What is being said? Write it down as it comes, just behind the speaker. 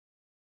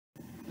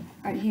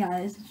Alright, hey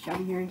guys, it's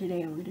Johnny here, and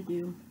today I'm going to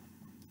do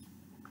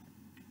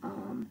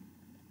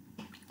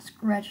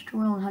scratch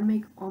tutorial on how to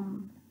make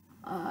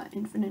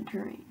infinite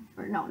terrain.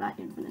 Or no, not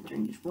infinite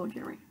terrain, just world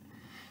terrain.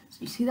 So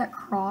you see that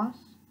cross?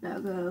 Now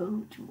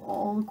go to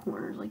all the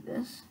corners like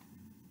this.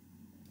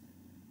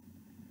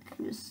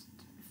 And just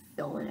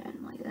fill it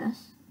in like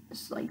this.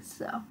 Just like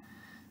so.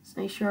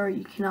 So make sure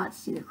you cannot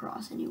see the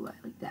cross anyway,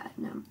 like that.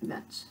 Now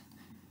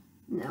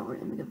we're going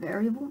to make a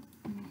variable.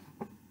 I'm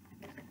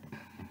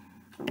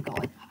going to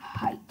call it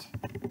height.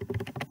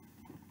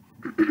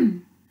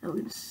 And we're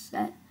going to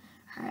set,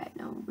 alright,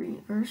 now we're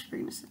going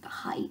to set the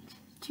height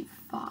to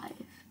 5.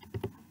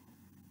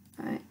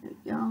 Alright, there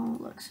we go.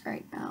 Looks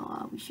right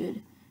now. We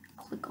should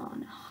click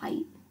on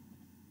height.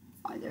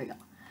 5, there we go.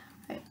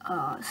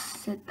 Alright,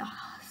 set the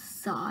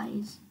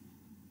size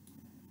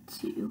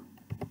to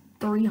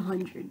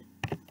 300.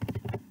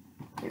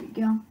 There we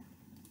go.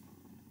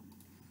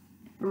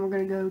 And we're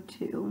going to go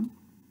to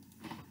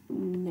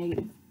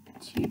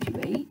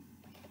 -228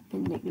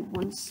 and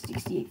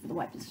 -168 for the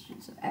y position.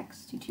 So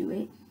x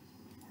 228.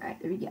 Alright,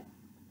 there we go.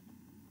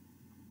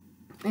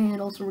 And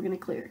also we're going to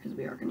clear because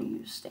we are going to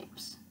use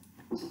stamps.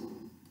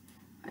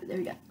 Alright, there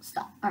we go.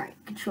 Stop. Alright,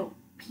 Control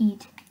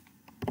repeat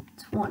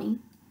 20.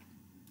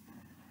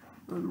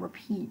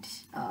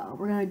 Repeat.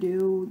 We're going to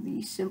do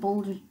the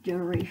simple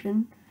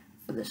generation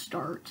for the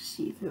start to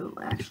see if it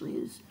actually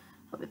is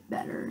a bit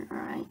better.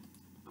 Alright.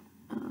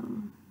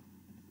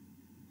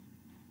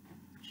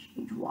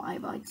 Change y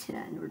by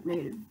 10 or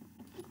 -20.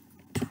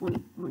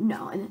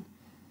 No, and then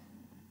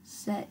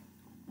set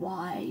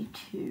y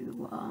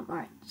to,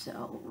 alright,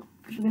 so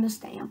first we're going to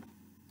stamp,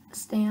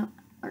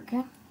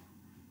 okay?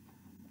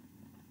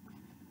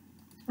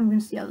 I'm going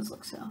to see how this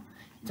looks. So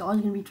it's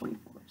always going to be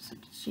 24, so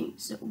change,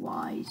 so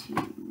y to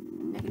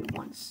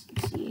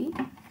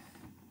 -168,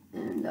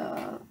 and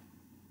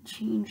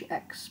change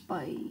x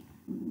by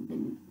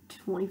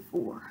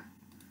 24.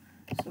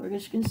 So we're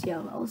just going to see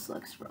how well this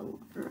looks for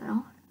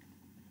now.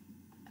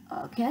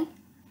 Okay,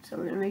 so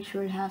we're going to make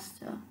sure it has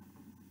to.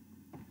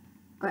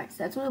 Alright, so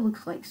that's what it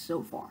looks like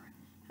so far.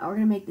 Now we're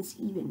going to make this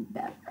even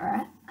better,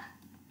 alright?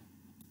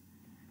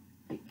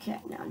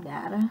 Okay, now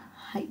data,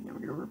 height, now we're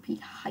going to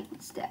repeat height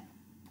instead.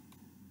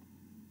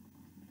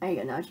 There you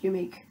go, now it's going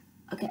to make,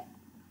 okay.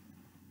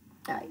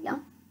 There you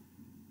go.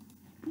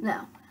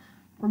 Now,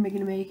 we're going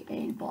to make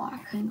a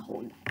block and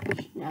hold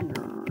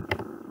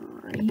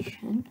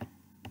generation.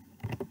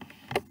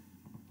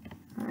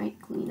 Alright,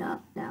 clean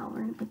up. Now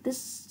we're going to put this,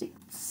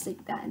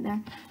 stick that in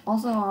there.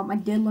 Also, I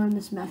did learn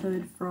this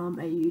method from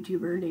a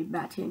YouTuber named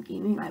Mattant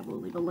Gaming. I will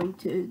leave a link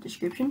to the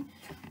description.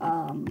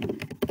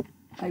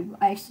 I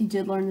actually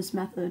did learn this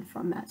method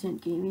from Mattant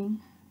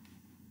Gaming.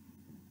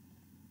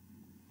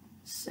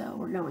 So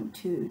we're going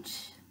to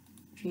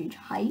change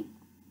height.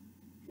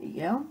 There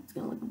you go. It's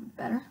going to look a bit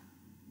better.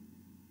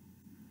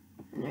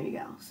 And there you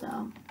go.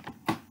 So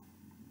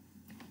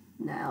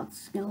now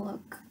it's going to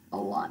look a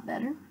lot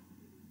better.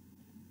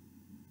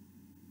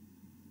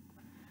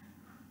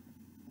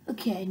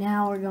 Okay,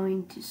 now we're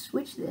going to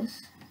switch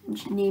this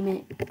and name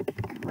it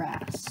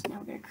grass. Now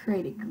we're going to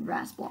create a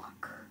grass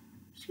block.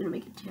 Just going to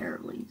make it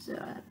terribly, so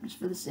just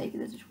for the sake of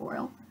the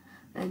tutorial.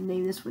 And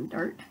name this one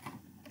dirt.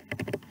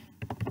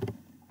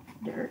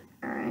 Dirt,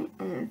 alright,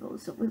 and fill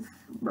this up with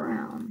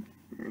brown.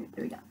 Alright,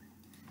 there we go.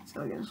 So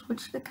we're going to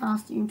switch the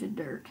costume to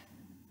dirt.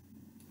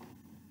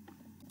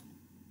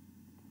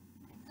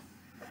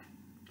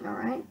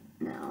 Alright,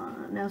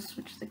 now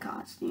switch the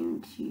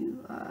costume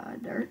to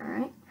dirt,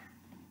 alright.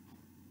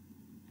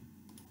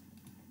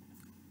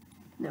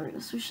 Now we're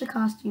going to switch the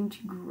costume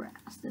to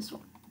grass, this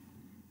one.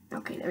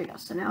 Okay, there we go.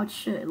 So now it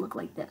should look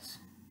like this.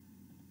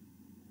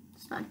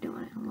 It's not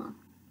doing it, hold on.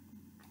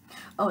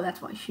 Oh, that's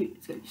why, shoot,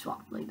 it's going to be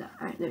swapped like that.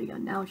 Alright, there you go.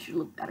 Now it should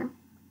look better.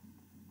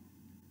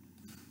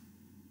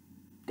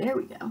 There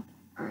we go.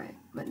 Alright,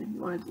 but if you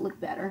want it to look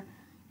better,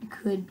 you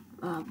could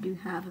do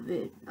half of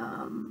it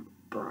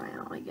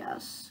brown, I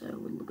guess, so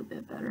it would look a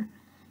bit better.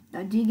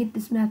 Now, I did get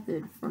this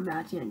method from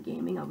Mattant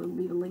Gaming. I will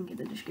leave a link in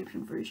the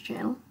description for his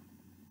channel.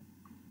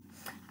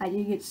 I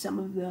did get some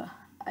of the,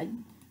 I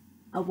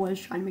was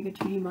trying to make a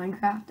 2D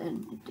Minecraft,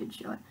 and it did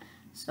show it.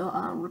 So,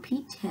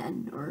 repeat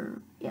 10,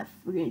 or if,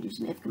 we're going to do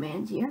some if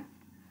commands here.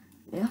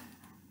 If,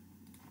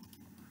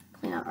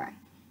 clean up, alright.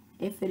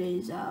 If it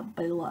is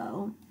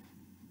below,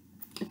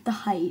 if the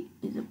height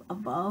is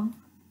above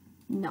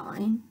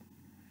 9,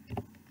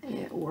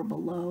 or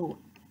below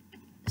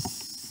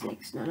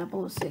 6, no, not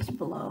below 6,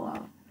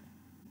 below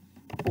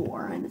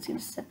 4, and it's going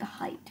to set the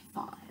height to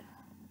 5.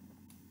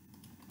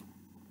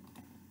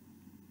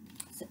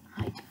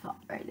 Height to 5.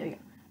 Right, there you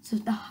go. So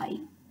the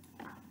height.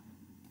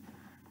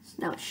 So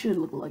now it should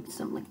look like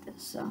something like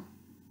this. So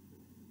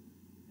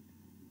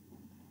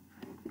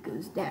if it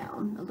goes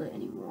down a little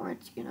anymore,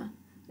 it's gonna.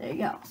 There you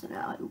go. So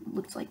now it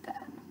looks like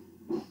that.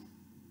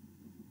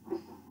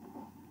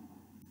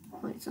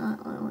 Wait, it's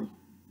not only.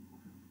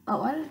 Oh,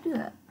 why did it do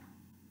that?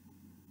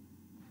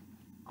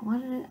 Why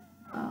did it?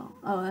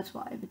 Oh, that's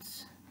why. If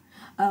it's.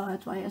 Oh,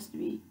 that's why it has to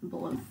be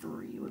below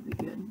 3 would be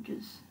good,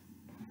 because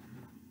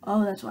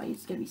Oh, that's why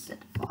it's gonna be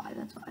set to 5.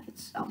 That's why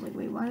it's. I was like,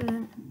 wait, why did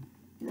it?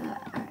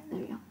 Alright, there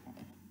we go.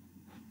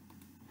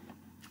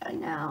 Alright,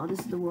 now this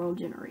is the world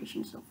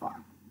generation so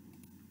far.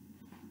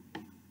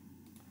 Now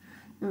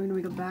we're gonna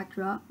make a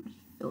backdrop. Just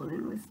fill it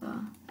in with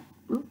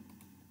whoop.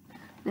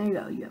 There you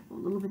go. You have a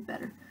little bit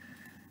better.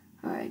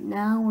 Alright,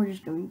 now we're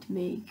just going to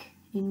make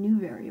a new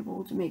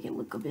variable to make it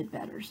look a bit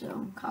better.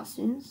 So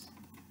costumes,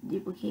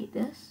 duplicate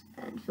this,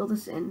 and fill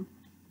this in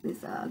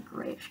with a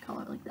grayish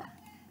color like that.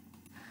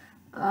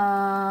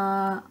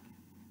 Now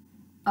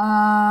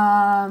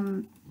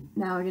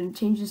we're gonna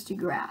change this to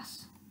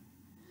grass.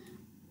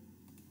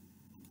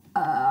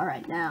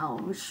 Alright, now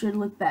it should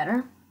look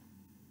better.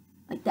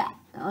 Like that.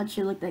 Now it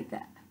should look like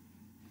that.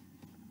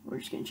 We're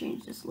just gonna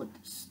change this look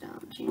to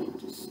stone. Change it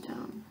to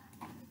stone.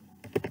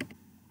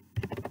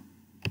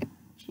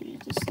 Change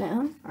it to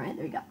stone. Alright,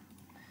 there we go.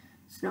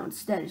 So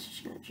instead it's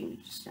just gonna change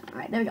it to stone.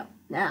 Alright, there we go.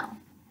 Now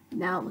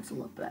it looks a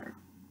little better.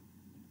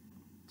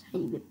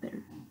 Tiny bit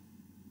better.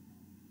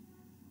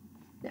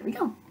 There we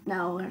go.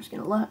 Now we're just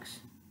gonna look,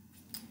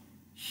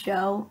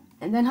 show,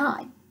 and then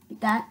hide. Like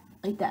that,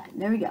 like that.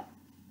 There we go.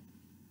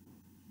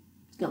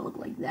 It's gonna look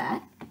like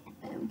that.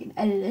 And we can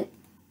edit it.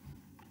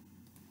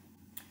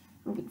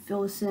 We can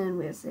fill this in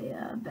with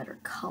a better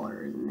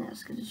color than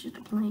this, because it's just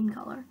a plain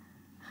color.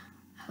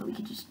 We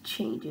could just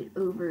change it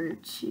over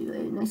to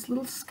a nice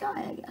little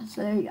sky, I guess.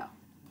 So there you go.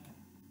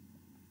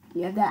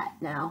 You have that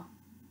now.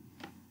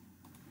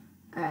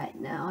 Alright,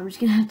 now I'm just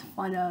going to have to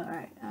find out.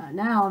 Alright,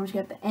 now I'm just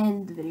going to have to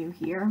end the video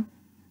here.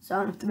 So I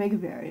don't have to make a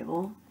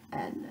variable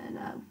and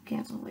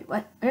cancel. Wait,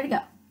 what? Where'd it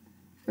go?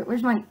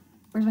 Where's my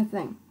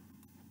thing?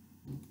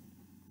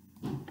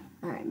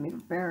 Alright, make a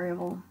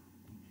variable.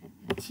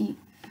 T.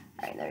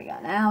 Alright, there we go.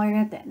 Now we're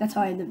going to have to, that's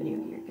how I end the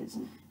video here, because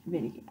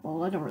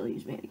well, I don't really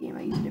use Mattant Gaming.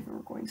 I use a different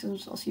recording system,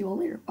 so I'll see you all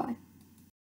later. Bye.